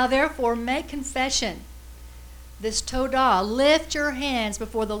 "Now therefore make confession, this Todah, lift your hands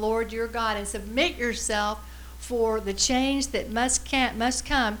before the Lord your God and submit yourself for the change that must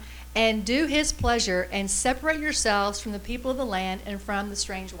come, and do his pleasure, and separate yourselves from the people of the land and from the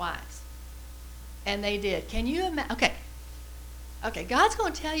strange wives." And they did. Can you imagine? Okay, God's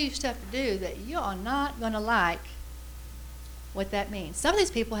going to tell you stuff to do that you are not going to like what that means. Some of these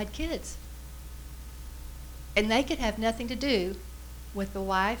people had kids, and they could have nothing to do with the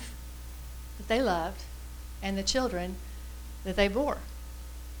wife that they loved and the children that they bore.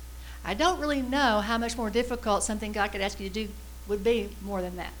 I don't really know how much more difficult something God could ask you to do would be more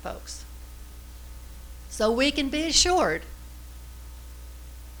than that, folks. So we can be assured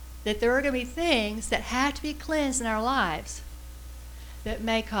that there are going to be things that have to be cleansed in our lives that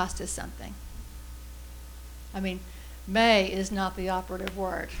may cost us something. I mean, may is not the operative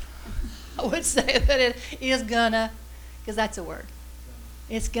word. I would say that it is gonna, because that's a word.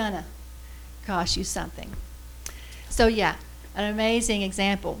 It's gonna cost you something. So yeah, an amazing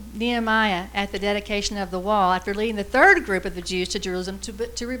example. Nehemiah, at the dedication of the wall, after leading the third group of the Jews to Jerusalem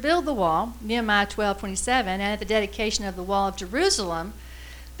to rebuild the wall, Nehemiah 12:27, and at the dedication of the wall of Jerusalem,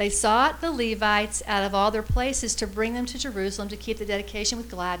 they sought the Levites out of all their places to bring them to Jerusalem to keep the dedication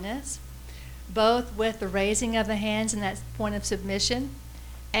with gladness, both with the raising of the hands in that point of submission,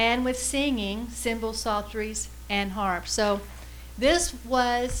 and with singing, cymbals, psalteries, and harps. So this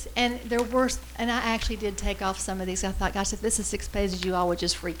was, and there were, and I actually did take off some of these. I thought, gosh, if this is 6 pages, you all would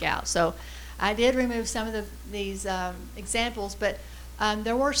just freak out. So I did remove some of these examples, but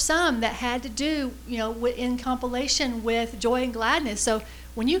there were some that had to do, in compilation with joy and gladness. So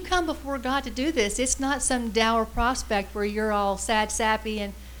when you come before God to do this, it's not some dour prospect where you're all sad, sappy,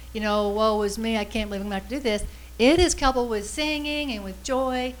 and, woe is me, I can't believe I'm going to have to do this. It is coupled with singing and with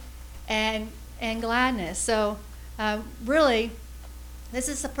joy and gladness. So really, this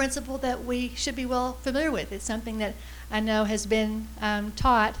is a principle that we should be well familiar with. It's something that I know has been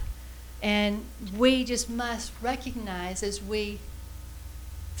taught, and we just must recognize as we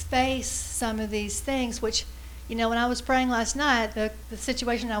face some of these things, which, when I was praying last night, the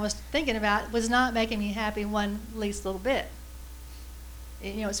situation I was thinking about was not making me happy one least little bit.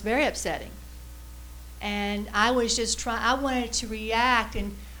 It's very upsetting. And I was just I wanted to react,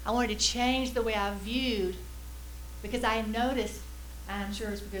 and I wanted to change the way I viewed, because I noticed, I'm sure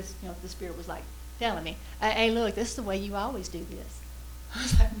it's because, the Spirit was like telling me, hey, look, this is the way you always do this. I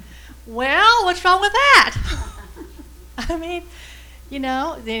was like, well, what's wrong with that? I mean,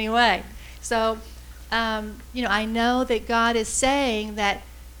 anyway. So, I know that God is saying that,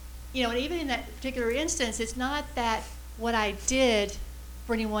 and even in that particular instance, it's not that what I did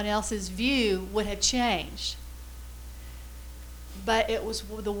for anyone else's view would have changed. But it was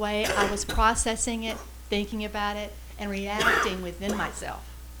the way I was processing it, thinking about it, and reacting within myself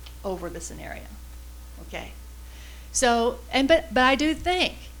over the scenario. Okay? So, but I do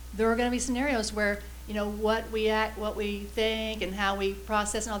think there are going to be scenarios where, what we think and how we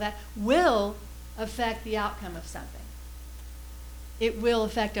process and all that will affect the outcome of something. It will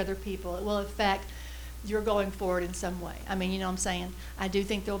affect other people. It will affect your going forward in some way. I mean, what I'm saying? I do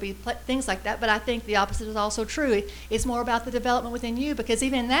think there will be things like that, but I think the opposite is also true. It's more about the development within you, because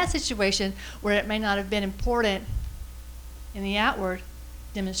even in that situation where it may not have been important in the outward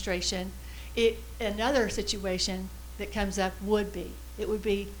demonstration, another situation that comes up would be. It would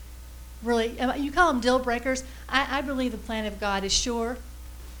be really, you call them deal breakers. I believe the plan of God is sure,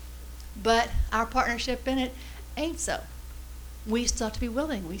 but our partnership in it ain't so. We still have to be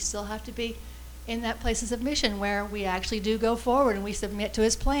willing. We still have to be in that place of submission where we actually do go forward and we submit to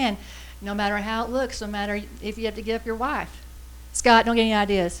his plan, no matter how it looks, no matter if you have to give up your wife. Scott, don't get any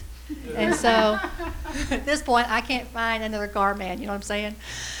ideas. And so at this point, I can't find another car man. You know what I'm saying?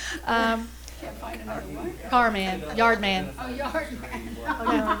 Can't find another what? Car man, yard man. Oh, yard man.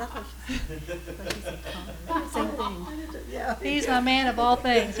 Same thing. Yeah. He's my man of all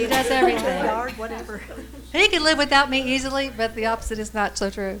things. He does everything. Yard, whatever. He could live without me easily, but the opposite is not so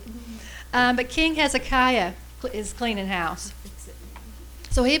true. But King Hezekiah is cleaning house.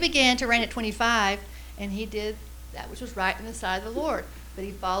 So he began to reign at 25, and he did that which was right in the sight of the Lord. But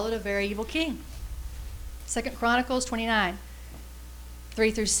he followed a very evil king. 2 Chronicles 29,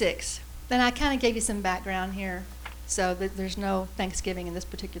 3 through 6. Then I kind of gave you some background here, so that there's no Thanksgiving in this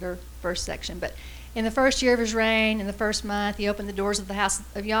particular first section. But in the first year of his reign, in the first month, he opened the doors of the house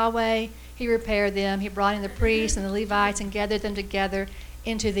of Yahweh. He repaired them. He brought in the priests and the Levites and gathered them together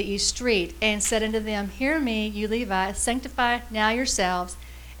into the east street and said unto them, Hear me, you Levites, sanctify now yourselves,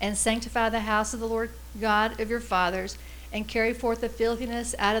 and sanctify the house of the Lord God of your fathers, and carry forth the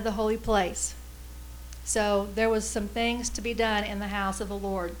filthiness out of the holy place. So there was some things to be done in the house of the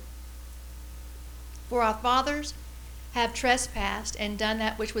Lord. For our fathers have trespassed and done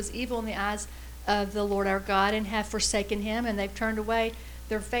that which was evil in the eyes of the Lord our God, and have forsaken him, and they've turned away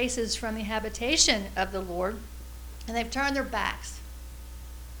their faces from the habitation of the Lord, and they've turned their backs.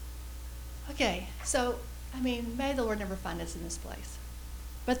 Okay, so, may the Lord never find us in this place.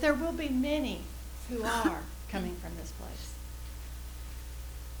 But there will be many who are coming from this place.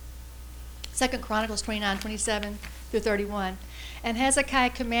 2 Chronicles 29, 27 through 31. And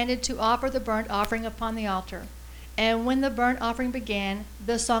Hezekiah commanded to offer the burnt offering upon the altar. And when the burnt offering began,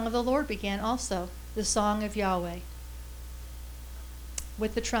 the song of the Lord began also, the song of Yahweh,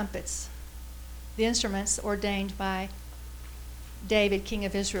 with the trumpets, the instruments ordained by David, king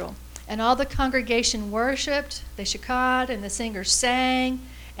of Israel. And all the congregation worshipped, the shakad, and the singers sang,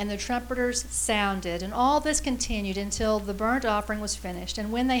 and the trumpeters sounded. And all this continued until the burnt offering was finished.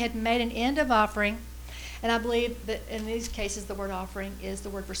 And when they had made an end of offering, and I believe that in these cases the word offering is the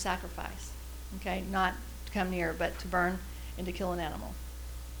word for sacrifice. Okay, not to come near, but to burn and to kill an animal.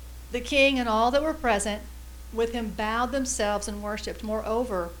 The king and all that were present with him bowed themselves and worshipped.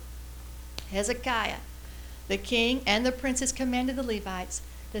 Moreover, Hezekiah, the king and the princes commanded the Levites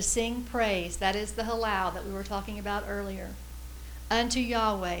to sing praise, that is the Hallel that we were talking about earlier, unto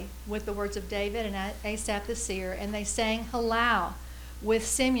Yahweh with the words of David and Asaph the seer. And they sang Hallel with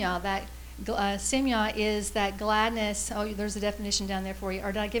Simyah. That Simyah is that gladness. Oh, there's a definition down there for you.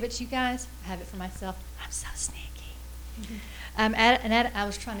 Or did I give it to you guys? I have it for myself. I'm so sneaky. Mm-hmm. I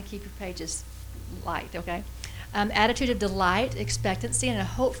was trying to keep your pages light, okay? Attitude of delight, expectancy, and a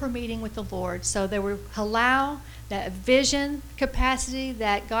hope for meeting with the Lord. So there were Hallel, that vision capacity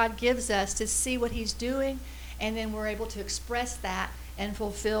that God gives us to see what he's doing, and then we're able to express that and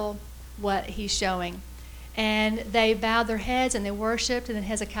fulfill what he's showing. And they bowed their heads and they worshipped, and then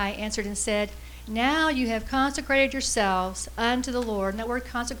Hezekiah answered and said, Now you have consecrated yourselves unto the Lord. And that word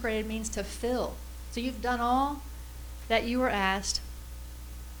consecrated means to fill. So you've done all that you were asked.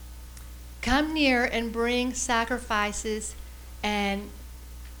 Come near and bring sacrifices and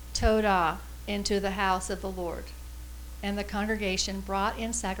todah into the house of the Lord. And the congregation brought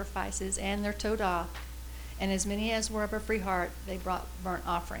in sacrifices and their todah, and as many as were of a free heart, they brought burnt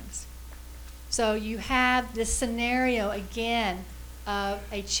offerings. So you have this scenario again of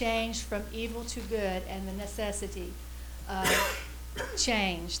a change from evil to good, and the necessity of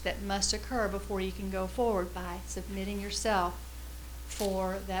change that must occur before you can go forward by submitting yourself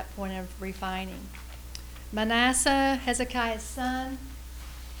for that point of refining. Manasseh, Hezekiah's son,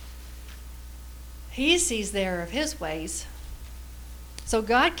 he sees there of his ways. So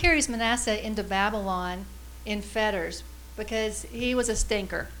God carries Manasseh into Babylon in fetters because he was a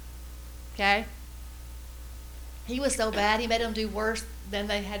stinker. Okay? He was so bad, he made them do worse than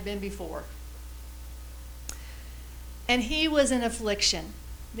they had been before. And he was in affliction.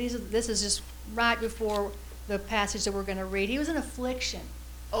 This is just right before the passage that we're going to read. He was in affliction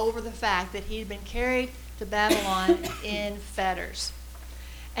over the fact that he had been carried to Babylon in fetters.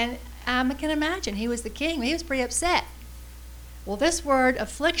 And I can imagine, he was the king. He was pretty upset. Well, this word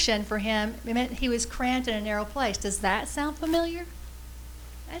affliction for him, it meant he was cramped in a narrow place. Does that sound familiar?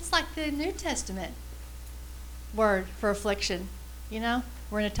 That's like the New Testament word for affliction.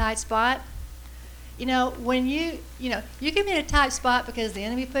 We're in a tight spot. When you can be in a tight spot because the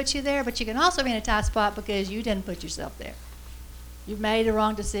enemy put you there, but you can also be in a tight spot because you didn't put yourself there. You've made a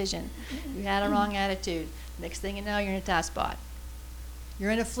wrong decision. You had a wrong attitude. Next thing you know, you're in a tight spot.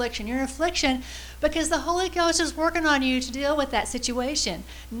 You're in affliction. You're in affliction because the Holy Ghost is working on you to deal with that situation.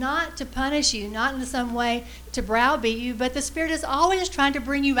 Not to punish you, not in some way to browbeat you, but the Spirit is always trying to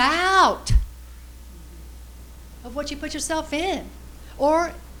bring you out. of what you put yourself in.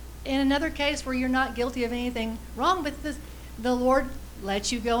 Or in another case where you're not guilty of anything wrong, but the Lord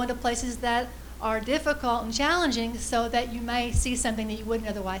lets you go into places that are difficult and challenging so that you may see something that you wouldn't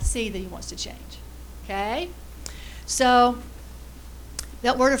otherwise see that He wants to change. Okay? So,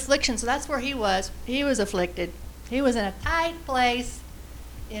 that word affliction, so that's where he was. He was afflicted. He was in a tight place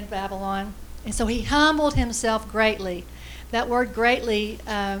in Babylon. And so he humbled himself greatly. That word greatly,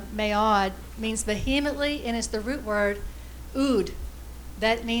 meod, means vehemently, and it's the root word ood.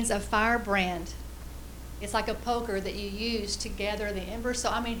 That means a firebrand. It's like a poker that you use to gather the embers.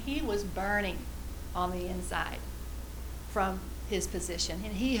 So, he was burning on the inside from his position.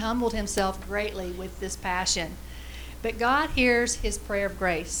 And he humbled himself greatly with this passion. But God hears his prayer of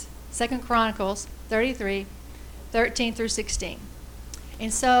grace. 2 Chronicles 33, 13 through 16.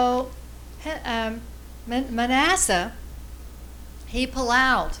 And so Manasseh, he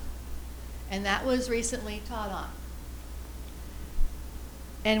plowed. And that was recently taught on.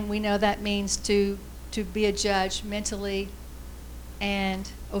 And we know that means to be a judge mentally and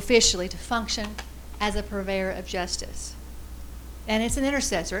officially, to function as a purveyor of justice. And it's an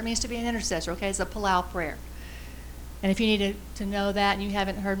intercessor. It means to be an intercessor, okay? It's a plow prayer. And if you need to know that and you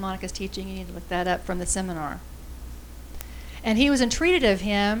haven't heard Monica's teaching, you need to look that up from the seminar. And he was entreated of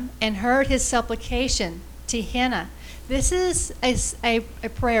him and heard his supplication, Tehinnah. This is a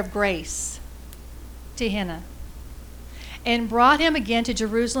prayer of grace, Tehinnah. And brought him again to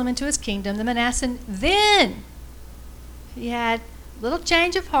Jerusalem and to his kingdom. The Manasseh, then he had a little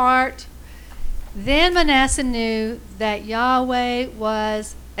change of heart. Then Manasseh knew that Yahweh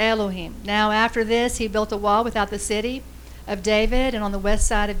was Elohim. Now after this, he built a wall without the city of David, and on the west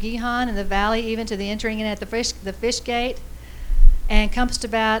side of Gihon, in the valley, even to the entering in at the fish gate, and compassed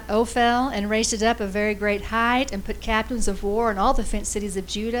about Ophel, and raised it up a very great height, and put captains of war in all the fenced cities of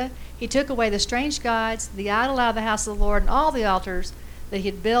Judah. He took away the strange gods, the idol out of the house of the Lord, and all the altars that he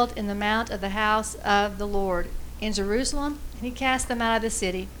had built in the mount of the house of the Lord in Jerusalem, and he cast them out of the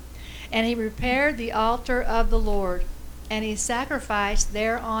city. And he repaired the altar of the Lord, and he sacrificed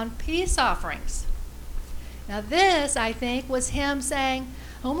thereon peace offerings. Now this, I think, was him saying,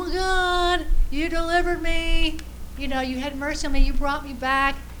 oh my God, you delivered me. You had mercy on me. You brought me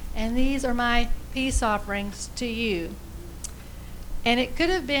back, and these are my peace offerings to you. And it could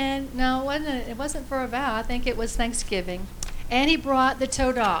have been, no, it wasn't for a vow. I think it was Thanksgiving. And he brought the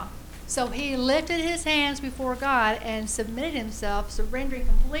Todah. So he lifted his hands before God and submitted himself, surrendering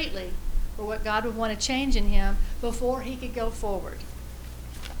completely for what God would want to change in him before he could go forward.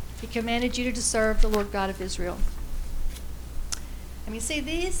 He commanded Judah to serve the Lord God of Israel. See,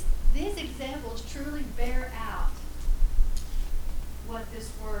 these examples truly bear out what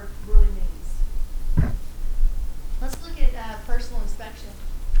this word really means. Let's look at personal inspection.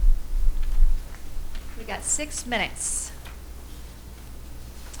 We got 6 minutes.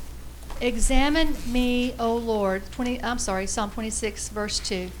 Examine me, O Lord. Psalm 26, verse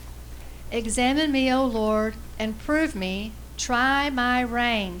 2. Examine me, O Lord, and prove me. Try my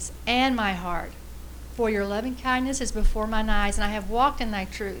reins and my heart. For your loving kindness is before mine eyes, and I have walked in thy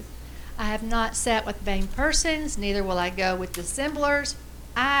truth. I have not sat with vain persons, neither will I go with dissemblers.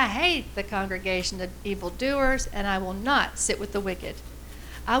 I hate the congregation of evildoers, and I will not sit with the wicked.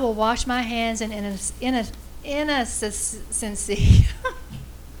 I will wash my hands in innocency.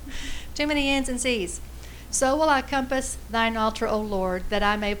 Too many N's and C's. So will I compass thine altar, O Lord, that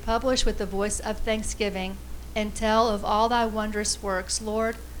I may publish with the voice of thanksgiving and tell of all thy wondrous works.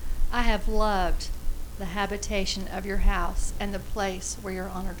 Lord, I have loved the habitation of your house and the place where your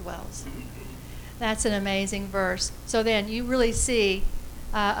honor dwells. That's an amazing verse. So then you really see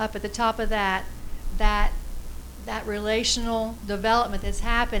up at the top of that relational development that's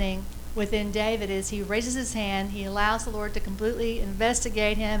happening within David is he raises his hand, he allows the Lord to completely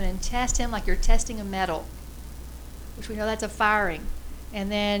investigate him and test him like you're testing a metal, which we know that's a firing.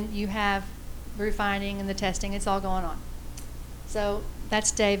 And then you have the refining and the testing. It's all going on. So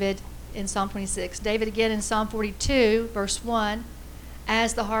that's David in Psalm 26. David again in Psalm 42, verse 1,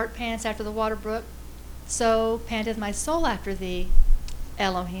 as the hart pants after the water brook, so panteth my soul after thee,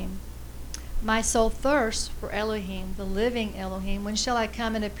 Elohim. My soul thirsts for Elohim, the living Elohim. When shall I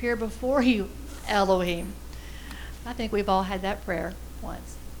come and appear before you, Elohim? I think we've all had that prayer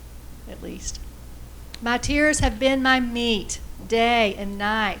once, at least. My tears have been my meat day and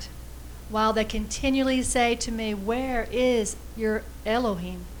night, while they continually say to me, where is your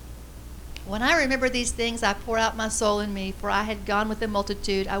Elohim? When I remember these things, I pour out my soul in me, for I had gone with the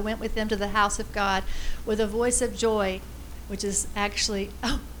multitude. I went with them to the house of God with a voice of joy, which is actually,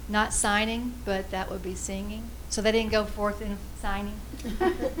 not signing, but that would be singing. So they didn't go forth in signing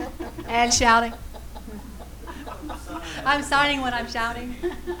and shouting. I'm signing when I'm shouting.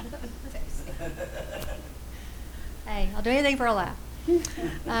 Hey, I'll do anything for a laugh.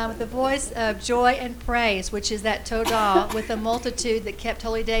 With the voice of joy and praise, which is that todah, with a multitude that kept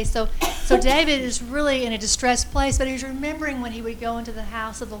holy day. So David is really in a distressed place, but he's remembering when he would go into the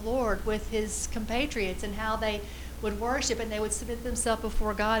house of the Lord with his compatriots and how they would worship and they would submit themselves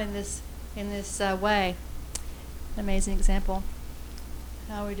before God in this way. An amazing example.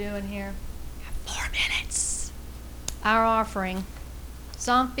 How are we doing here? We have 4 minutes. Our offering.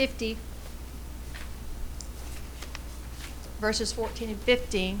 Psalm 50. Verses 14 and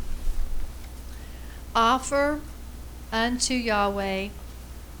 15. Offer unto Yahweh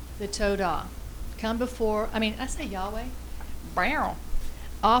the todah. Come before, I say Yahweh. Brow.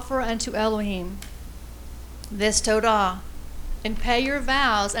 Offer unto Elohim this todah, and pay your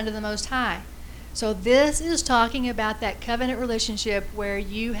vows unto the Most High. So this is talking about that covenant relationship where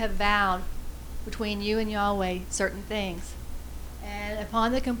you have vowed between you and Yahweh certain things. And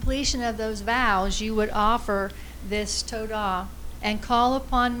upon the completion of those vows, you would offer this todah, and call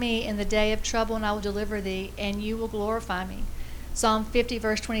upon me in the day of trouble, and I will deliver thee, and you will glorify me. Psalm 50,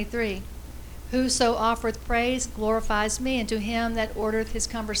 verse 23. Whoso offereth praise glorifies me, and to him that ordereth his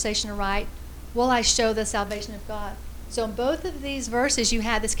conversation aright will I show the salvation of God. So in both of these verses, you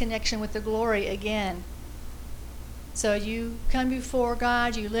have this connection with the glory again. So you come before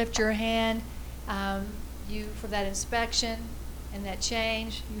God, you lift your hand, for that inspection and that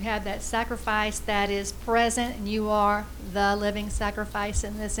change. You have that sacrifice that is present, and you are the living sacrifice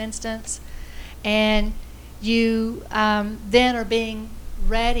in this instance. And you then are being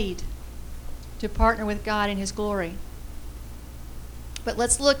readied to partner with God in His glory. But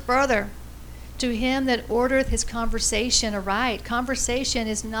let's look further. To him that ordereth his conversation aright. Conversation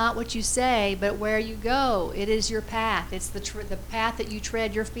is not what you say, but where you go. It is your path. It's the path that you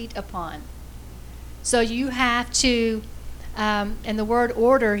tread your feet upon. So you have to, and the word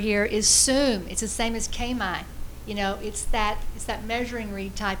order here is sum. It's the same as kami. It's that measuring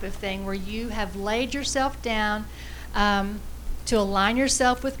reed type of thing where you have laid yourself down to align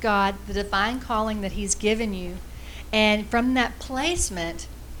yourself with God, the divine calling that He's given you. And from that placement,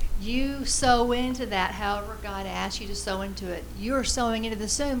 you sow into that however God asks you to sow into it. You're sowing into the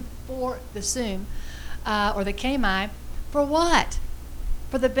sum for the sum, or the kami, for what?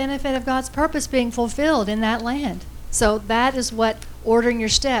 For the benefit of God's purpose being fulfilled in that land. So that is what ordering your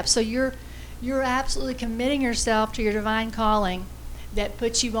steps. So you're absolutely committing yourself to your divine calling that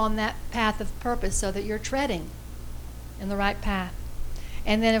puts you on that path of purpose so that you're treading in the right path.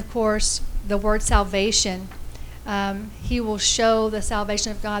 And then, of course, the word salvation. He will show the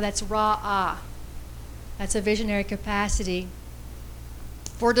salvation of God. That's ra'ah. That's a visionary capacity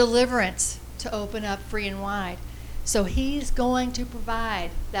for deliverance to open up free and wide. So He's going to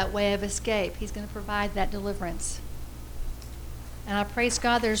provide that way of escape. He's going to provide that deliverance. And I praise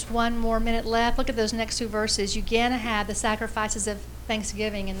God there's 1 more minute left. Look at those next 2 verses. You're going to have the sacrifices of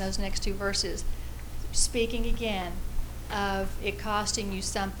thanksgiving in those next 2 verses. Speaking again of it costing you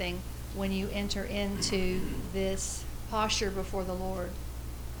something when you enter into this posture before the Lord.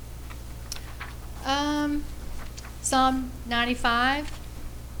 Psalm 95,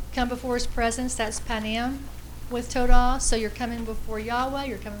 come before His presence, that's panim with todah. So you're coming before Yahweh,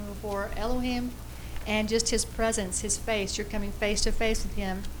 you're coming before Elohim, and just His presence, His face. You're coming face to face with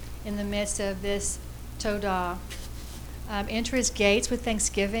Him in the midst of this todah. Enter His gates with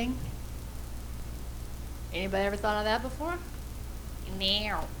thanksgiving. Anybody ever thought of that before?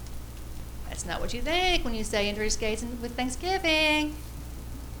 No. That's not what you think when you say enter His gates with thanksgiving.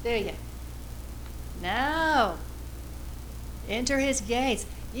 Do you? No. Enter His gates.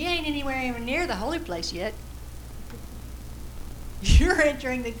 You ain't anywhere even near the holy place yet. You're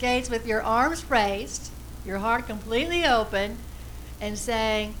entering the gates with your arms raised, your heart completely open, and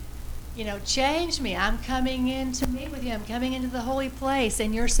saying, change me. I'm coming in to meet with you. I'm coming into the holy place.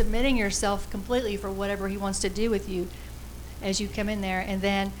 And you're submitting yourself completely for whatever He wants to do with you as you come in there. And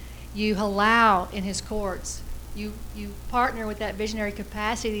then you allow in His courts. You partner with that visionary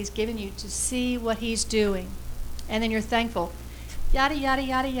capacity that He's given you to see what He's doing. And then you're thankful. Yada, yada,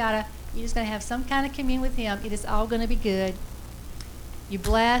 yada, yada. You're just going to have some kind of commune with Him. It is all going to be good. You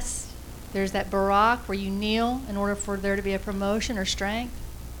bless. There's that barak where you kneel in order for there to be a promotion or strength.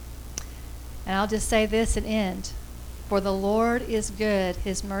 And I'll just say this and end. For the Lord is good.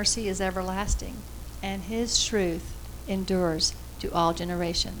 His mercy is everlasting. And His truth endures to all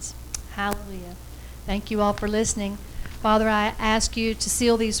generations. Hallelujah. Thank you all for listening. Father, I ask you to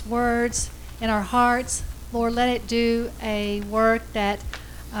seal these words in our hearts. Lord, let it do a work that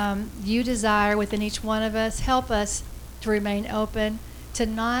you desire within each one of us. Help us to remain open, to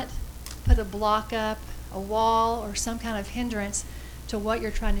not put a block up a wall or some kind of hindrance to what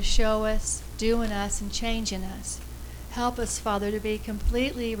you're trying to show us, do in us, and change in us. Help us, Father, to be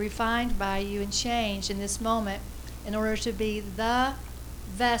completely refined by you and changed in this moment in order to be the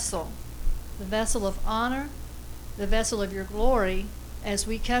vessel of honor, the vessel of your glory as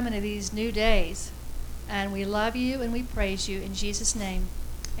we come into these new days. And we love you and we praise you. In Jesus' name,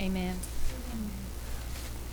 amen.